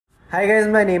Hi guys,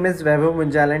 my name is Vaibhav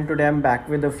Munjal and today I'm back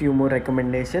with a few more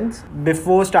recommendations.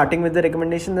 Before starting with the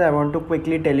recommendations, I want to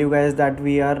quickly tell you guys that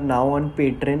we are now on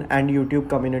Patreon and YouTube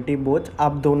community both.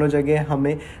 आप दोनों जगह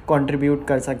हमें contribute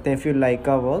कर सकते हैं if you like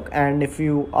our work and if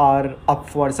you are up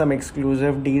for some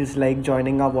exclusive deals like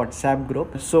joining our WhatsApp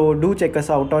group. So do check us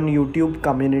out on YouTube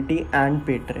community and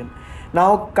Patreon.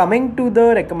 Now, coming to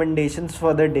the recommendations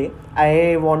for the day,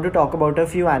 I want to talk about a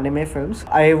few anime films.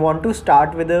 I want to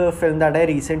start with a film that I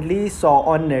recently saw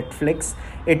on Netflix.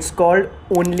 It's called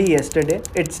Only Yesterday.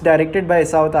 It's directed by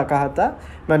Isao Takahata.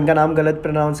 मैं उनका नाम गलत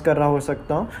pronounce कर रहा हो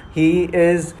सकता हूँ. He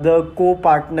is the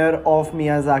co-partner of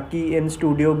Miyazaki in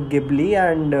Studio Ghibli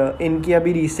and इनकी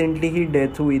अभी recently ही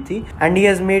death हुई थी. And he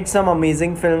has made some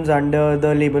amazing films under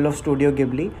the label of Studio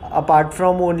Ghibli. Apart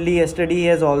from Only Yesterday, he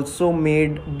has also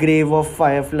made Grave of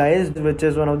Fireflies, which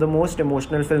is one of the most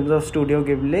emotional films of Studio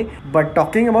Ghibli. But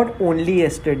talking about Only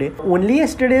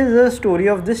Yesterday is a story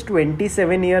of this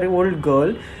 27-year-old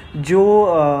girl जो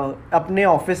अपने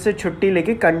office से छुट्टी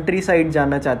लेके country side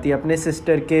जाना चाहती है अपने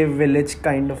sister के village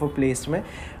kind of a place में.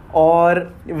 और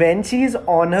when she is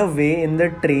on her way in the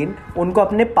train उनको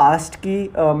अपने पास्ट की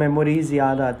मेमोरीज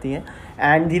याद आती हैं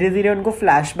एंड धीरे धीरे उनको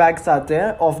फ्लैशबैक्स आते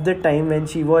हैं of the time when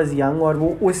she was young और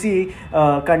वो उसी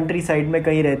कंट्री साइड में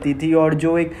कहीं रहती थी और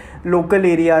जो एक लोकल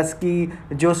एरियाज़ की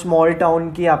जो स्मॉल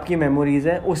टाउन की आपकी मेमोरीज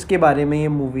हैं उसके बारे में ये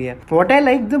मूवी है. What I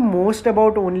like the most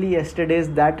about Only Yesterday is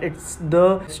that it's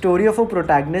the story of a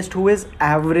protagonist who is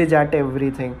average at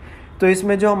everything. तो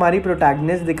इसमें जो हमारी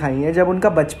प्रोटैगनिस्ट दिखाई है जब उनका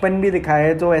बचपन भी दिखाया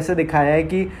है तो ऐसे दिखाया है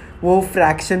कि वो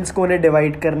फ्रैक्शंस को उन्हें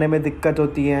डिवाइड करने में दिक्कत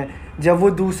होती है. जब वो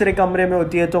दूसरे कमरे में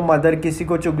होती है तो मदर किसी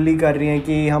को चुगली कर रही है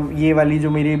कि हम ये वाली जो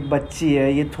मेरी बच्ची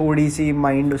है ये थोड़ी सी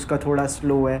माइंड उसका थोड़ा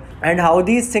स्लो है. And how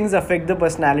these things affect the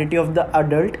personality of the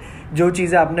adult. जो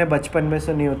चीज़ें आपने बचपन में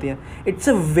सुनी होती हैं. It's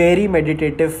a very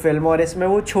meditative film और इसमें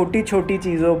वो छोटी छोटी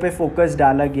चीज़ों पे फोकस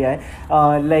डाला गया है.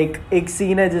 लाइक एक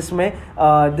सीन है जिसमें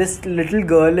this little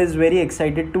girl is very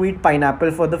excited to eat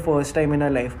pineapple for the first time in a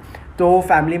life. तो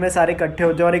फैमिली में सारे इकट्ठे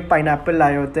होते हैं और एक पाइनएप्पल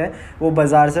लाए होते हैं. वो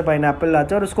बाज़ार से पाइनएप्पल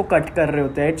लाते हैं और उसको कट कर रहे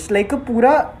होते हैं. इट्स लाइक अ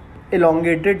पूरा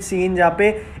इलोंगेटेड सीन जहाँ पे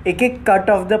एक एक कट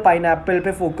ऑफ द पाइनएप्पल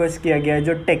पे फोकस किया गया है.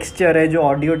 जो टेक्सचर है, जो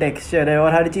ऑडियो टेक्सचर है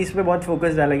और हर चीज़ पे बहुत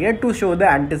फोकस डाला गया है to show the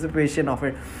anticipation of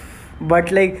it.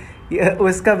 But like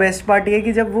उसका बेस्ट पार्ट ये है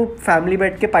कि जब वो फैमिली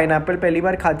बैठ के पाइनएप्पल पहली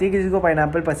बार खाती है किसी को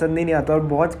पाइनएप्पल पसंद ही नहीं आता और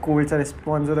बहुत कोल्ड सा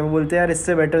रिस्पॉन्स होता है. वो बोलते हैं यार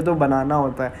इससे बेटर तो बनाना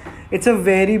होता है. It's a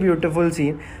very beautiful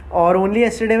scene. और ओनली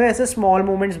यस्टरडे में ऐसे स्मॉल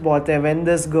मोमेंट्स बहुत हैं. When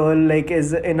this girl like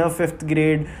is in a 5th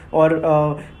grade और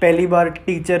पहली बार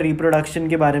टीचर रिप्रोडक्शन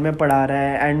के बारे में पढ़ा रहा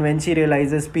है and when she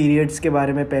realises periods के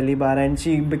बारे में पहली बार एंड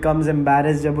शी बिकम्स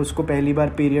एम्बैरेस्ड जब उसको पहली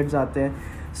बार पीरियड्स आते हैं.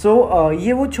 सो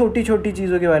ये वो छोटी छोटी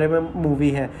चीज़ों के बारे में मूवी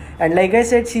है. And like I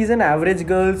said she is an average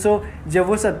girl. सो जब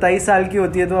वो 27 साल की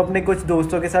होती है तो अपने कुछ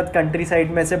दोस्तों के साथ कंट्री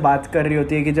साइड में ऐसे बात कर रही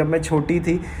होती है कि जब मैं छोटी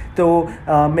थी तो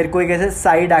मेरे को एक ऐसे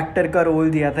साइड एक्टर का रोल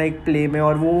दिया था एक प्ले में.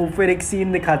 और वो फिर एक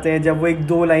सीन दिखाते हैं जब वो एक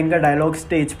 2 लाइन का डायलॉग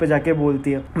स्टेज पे जाके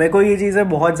बोलती है. मेरे को ये चीज़ें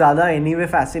बहुत ज़्यादा एनीवे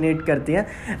फैसिनेट करती हैं.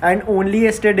 एंड ओनली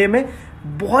यस्टरडे में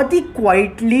बहुत ही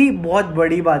क्वाइटली बहुत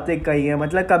बड़ी बातें कही है.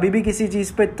 मतलब कभी भी किसी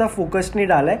चीज़ पे इतना फोकस नहीं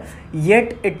डाला है.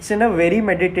 Yet it's in a very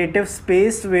meditative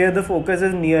space where the focus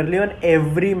is nearly on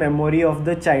every memory of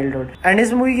the childhood. And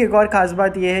इस मूवी की एक और ख़ास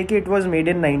बात यह है कि इट वॉज मेड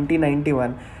इन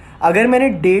 1991. अगर मैंने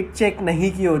डेट चेक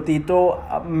नहीं की होती तो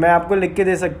मैं आपको लिख के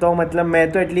दे सकता हूँ. मतलब मैं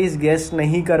तो एटलीस्ट गेस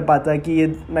नहीं कर पाता कि ये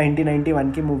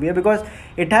 1991 की मूवी है because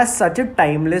it has such a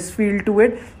timeless feel to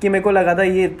it कि मेरे को लगा था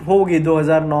ये होगी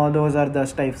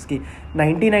 2009-2010 टाइप्स की.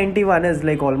 1991 is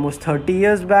like almost 30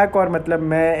 years back और मतलब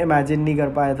मैं इमेजिन नहीं कर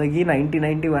पाया था कि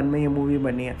 1991 में ये मूवी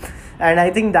बनी है. And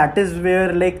I think that is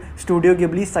where like studio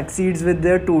Ghibli succeeds with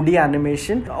their 2D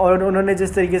animation. और उन्होंने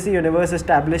जिस तरीके से यूनिवर्स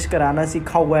इस्टेब्लिश कराना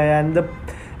सीखा हुआ है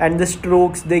and the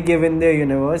strokes they give in their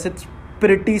universe it's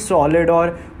pretty solid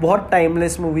और बहुत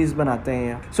टाइमलेस मूवीज़ बनाते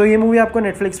हैं. सो ये मूवी आपको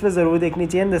नेटफ्लिक्स पे ज़रूर देखनी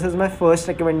चाहिए. And this is my first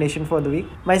recommendation for the week.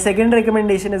 My second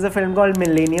recommendation is a film called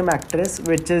millennium actress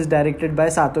which is directed by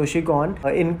Satoshi cone.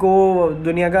 इनको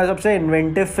दुनिया का सबसे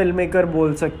इन्वेंटिव फिल्म मेकर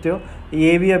बोल सकते हो.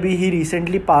 ये भी अभी ही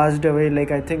recently passed away.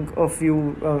 Like I think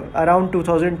around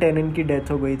 2010 इनकी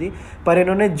डेथ हो गई थी. पर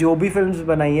इन्होंने जो भी फिल्म्स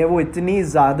बनाई है वो इतनी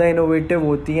ज़्यादा इनोवेटिव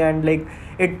होती हैं and like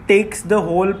it takes the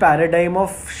whole paradigm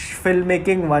of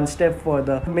filmmaking one step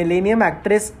further. Millennium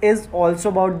Actress is also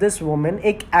about this woman.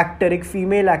 एक एक्टर, एक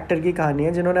फीमेल एक्टर की कहानी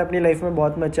है जिन्होंने अपनी लाइफ में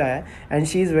बहुत मचाया है and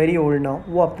she is very old now.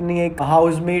 वो अपनी एक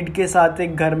हाउसमेट के साथ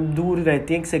एक घर दूर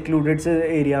रहती है एक सेक्लूडेड से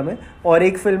एरिया में और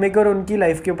एक फिल्म मेकर उनकी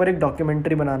लाइफ के ऊपर एक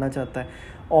डॉक्यूमेंट्री बनाना चाहता है.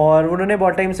 और उन्होंने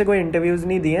बहुत टाइम से कोई इंटरव्यूज़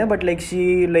नहीं दिए हैं but like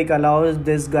she like allows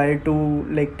this guy to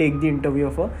like take the interview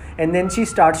of her and then she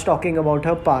starts talking about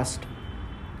her past.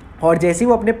 और जैसे ही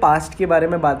वो अपने पास्ट के बारे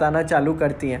में बताना चालू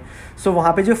करती हैं, सो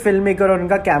वहाँ पे जो फिल्म मेकर और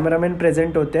उनका कैमरामैन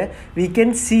प्रेजेंट होते हैं, we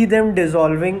can see them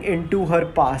dissolving into her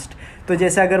past. तो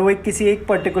जैसे अगर वो किसी एक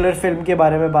पर्टिकुलर फिल्म के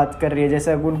बारे में बात कर रही है,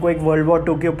 जैसे उनको एक वर्ल्ड वॉर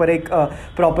 2 के ऊपर एक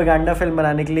प्रोपेगेंडा फिल्म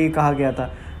बनाने के लिए कहा गया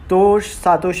था, तो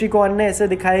सातोशी कोन ने ऐसे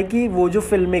दिखाया कि वो जो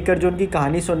फिल्म मेकर जो उनकी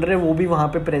कहानी सुन रहे हैं वो भी वहाँ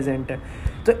पे प्रेजेंट है।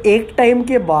 तो एक टाइम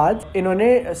के बाद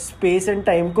इन्होंने स्पेस एंड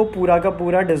टाइम को पूरा का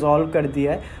पूरा डिसॉल्व कर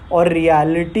दिया है, और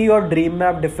रियलिटी और ड्रीम में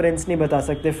आप डिफरेंस नहीं बता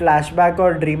सकते, फ्लैशबैक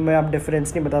और ड्रीम में आप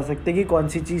डिफरेंस नहीं बता सकते कि कौन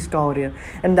सी चीज़ कहाँ हो रही है।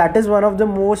 And that is one of the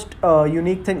most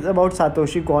unique things about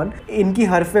Satoshi कोन। इनकी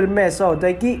हर फिल्म में ऐसा होता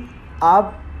है कि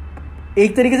आप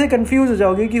एक तरीके से कंफ्यूज हो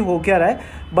जाओगे कि हो क्या रहा है,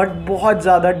 बट बहुत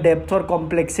ज़्यादा डेप्थ और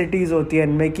कॉम्प्लेक्सिटीज़ होती है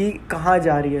इनमें कि कहाँ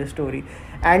जा रही है story.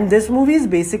 And this movie is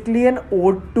basically N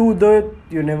odd to the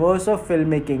universe of film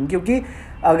making, क्योंकि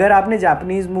अगर आपने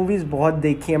जापानीज़ मूवीज़ बहुत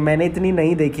देखी हैं, मैंने इतनी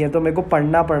नहीं देखी है तो मेरे को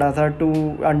पढ़ना पड़ा था टू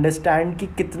अंडरस्टैंड कि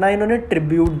कितना इन्होंने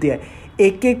ट्रिब्यूट दिया है।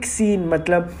 एक एक सीन,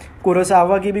 मतलब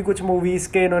कुरोसावा की भी कुछ मूवीज़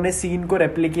के इन्होंने सीन को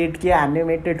रेप्लिकेट किया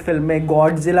एनिमेटेड फिल्म में,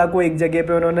 गॉडजिला को एक जगह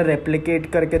पे उन्होंने रेप्लिकेट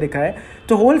करके दिखाया।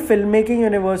 तो होल फिल्म मेकिंग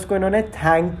यूनिवर्स को इन्होंने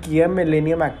थैंक किया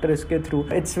मिलेनियम एक्ट्रेस के through.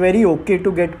 It's very okay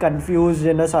to get confuse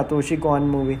in a Satoshi Kon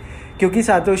movie, क्योंकि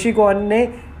सातोशी कोन ने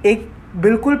एक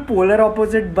बिल्कुल पोलर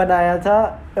ऑपोजिट बनाया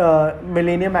था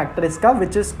मिलेनियम एक्ट्रेस का,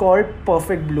 which is called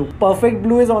Perfect Blue. Perfect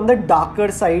Blue is on the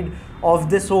darker side of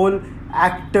this whole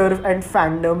actor and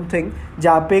fandom thing,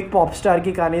 जहाँ पे एक पॉप स्टार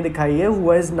की कहानी दिखाई है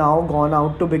who has now gone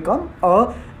out to become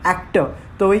a actor.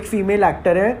 तो एक फीमेल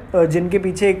एक्टर है जिनके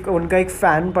पीछे उनका एक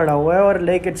फ़ैन पड़ा हुआ है, और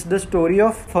like it's the story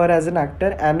of her as an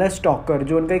actor and a stalker,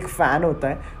 जो उनका एक फ़ैन होता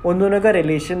है, उन दोनों का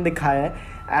रिलेशन दिखाया है,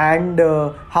 and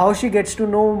how she gets to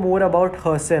know more about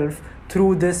herself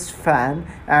through this fan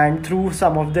and through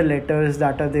some of the letters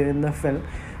that are there in the film.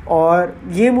 और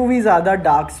ये मूवी ज़्यादा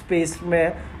डार्क स्पेस में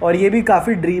है, और ये भी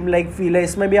काफ़ी ड्रीम लाइक फील है।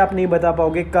 इसमें भी आप नहीं बता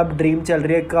पाओगे कब ड्रीम चल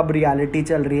रही है कब रियलिटी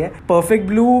चल रही है। परफेक्ट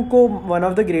ब्लू को one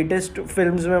of the greatest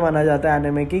films में माना जाता है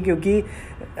एनिमे की, क्योंकि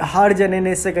हर जने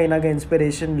ने इससे कहीं ना कहीं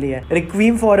इंस्पिरेशन लिया है।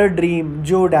 रिक्वीम फॉर अ ड्रीम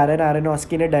जो डैरेन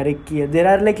आरोनोफ्स्की ने डायरेक्ट की है, there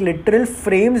are like literal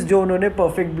frames जो उन्होंने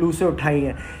परफेक्ट ब्लू से उठाई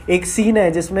हैं। एक सीन है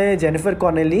जिसमें जेनिफर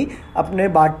कॉनेली अपने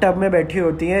बाथटब में बैठी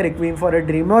होती हैं रिक्वीम फॉर अ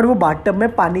ड्रीम में, और वो बाथटब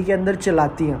में पानी के अंदर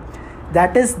चलाती हैं।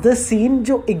 दैट इज़ द सीन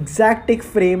जो एग्जैक्ट एक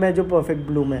फ्रेम है जो परफेक्ट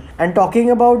ब्लू में। And talking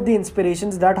about the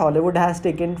inspirations that Hollywood has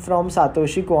taken from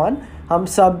Satoshi कोन, हम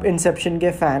सब इंसेप्शन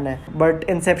के फ़ैन हैं, बट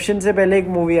इंसेप्शन से पहले एक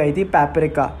मूवी आई थी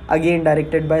paprika, again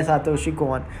directed by Satoshi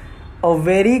cone. A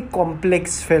very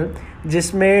complex film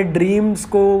जिसमें ड्रीम्स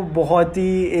को बहुत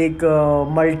ही एक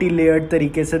मल्टी लेयर्ड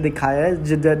तरीके से दिखाया है,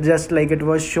 just like it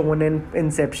was shown in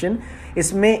Inception.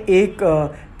 इसमें एक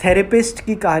थेरेपिस्ट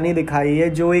की कहानी दिखाई है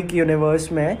जो एक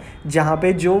यूनिवर्स में है जहाँ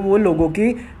पे जो वो लोगों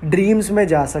की ड्रीम्स में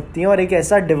जा सकती हैं, और एक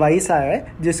ऐसा डिवाइस आया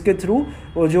है जिसके थ्रू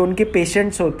वो जो उनके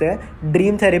पेशेंट्स होते हैं,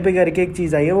 ड्रीम थेरेपी करके एक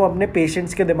चीज़ आई है, वो अपने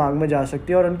पेशेंट्स के दिमाग में जा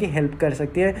सकती है और उनकी हेल्प कर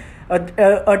सकती है।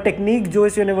 अ टेक्निक जो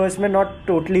इस यूनिवर्स में नॉट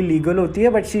टोटली लीगल होती है,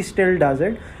 but she still does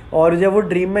it. और जब वो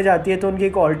ड्रीम में जाती है तो उनकी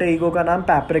एक ऑल्टर ईगो का नाम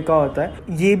पैपरिका होता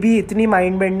है। ये भी इतनी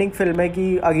माइंड बेंडिंग फिल्म है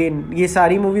कि अगेन ये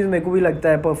सारी मूवीज़ मेरे को भी लगता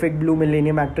है परफेक्ट ब्लू,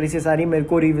 मिलेनियम एक्ट्रेस, ये सारी मेरे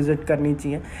को रिविजिट करनी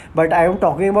चाहिए। But I am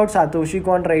talking about Satoshi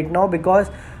Kon right now because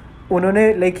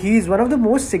उन्होंने like he is one of the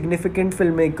most significant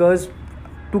film makers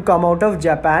to come out of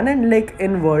Japan and like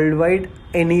in worldwide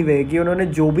anyway, कि उन्होंने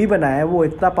जो भी बनाया है वो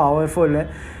इतना powerful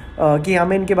है कि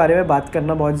हमें इनके बारे में बात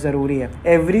करना बहुत ज़रूरी है।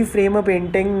 एवरी फ्रेम अ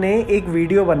पेंटिंग ने एक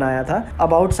वीडियो बनाया था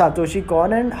about Satoshi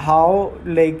Kon and how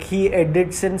like he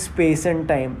edits in space and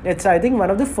time. It's I think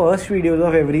one of the first videos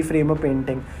of Every Frame a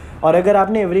Painting. और अगर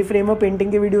आपने एवरी फ्रेम अ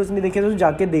पेंटिंग के videos नहीं देखे तो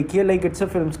जाके देखिए, like it's a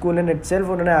film school in itself.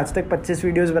 उन्होंने आज तक 25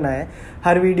 वीडियोस बनाए हैं,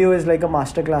 हर video is like a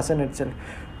master class in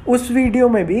itself. उस वीडियो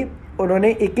में भी उन्होंने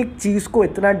एक एक चीज़ को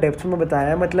इतना डेप्थ में बताया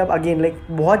है, मतलब अगेन लाइक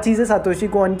बहुत चीज़ें सातोशी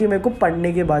कोन की मेरे को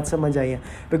पढ़ने के बाद समझ आई है,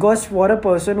 because for a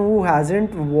person who hasn't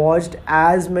watched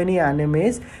as many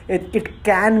animes it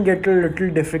can get a little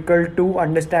difficult to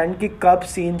understand कि कब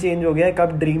सीन चेंज हो गया है,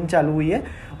 कब ड्रीम चालू हुई है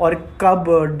और कब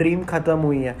ड्रीम ख़त्म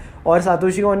हुई है। और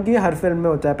सातोशी कोन की हर फिल्म में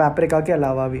होता है, पैपरिका के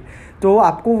अलावा भी। तो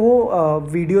आपको वो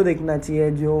वीडियो देखना चाहिए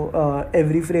जो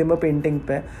एवरी फ्रेम अ पेंटिंग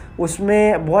पे,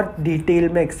 उसमें बहुत डिटेल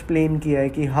में एक्सप्लेन किया है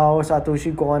कि how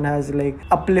Satoshi Kon has like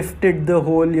uplifted the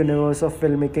whole universe of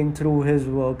filmmaking through his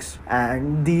works.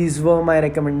 And these were my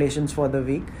recommendations for the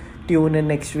week. Tune in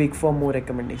next week for more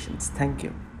recommendations. Thank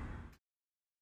you.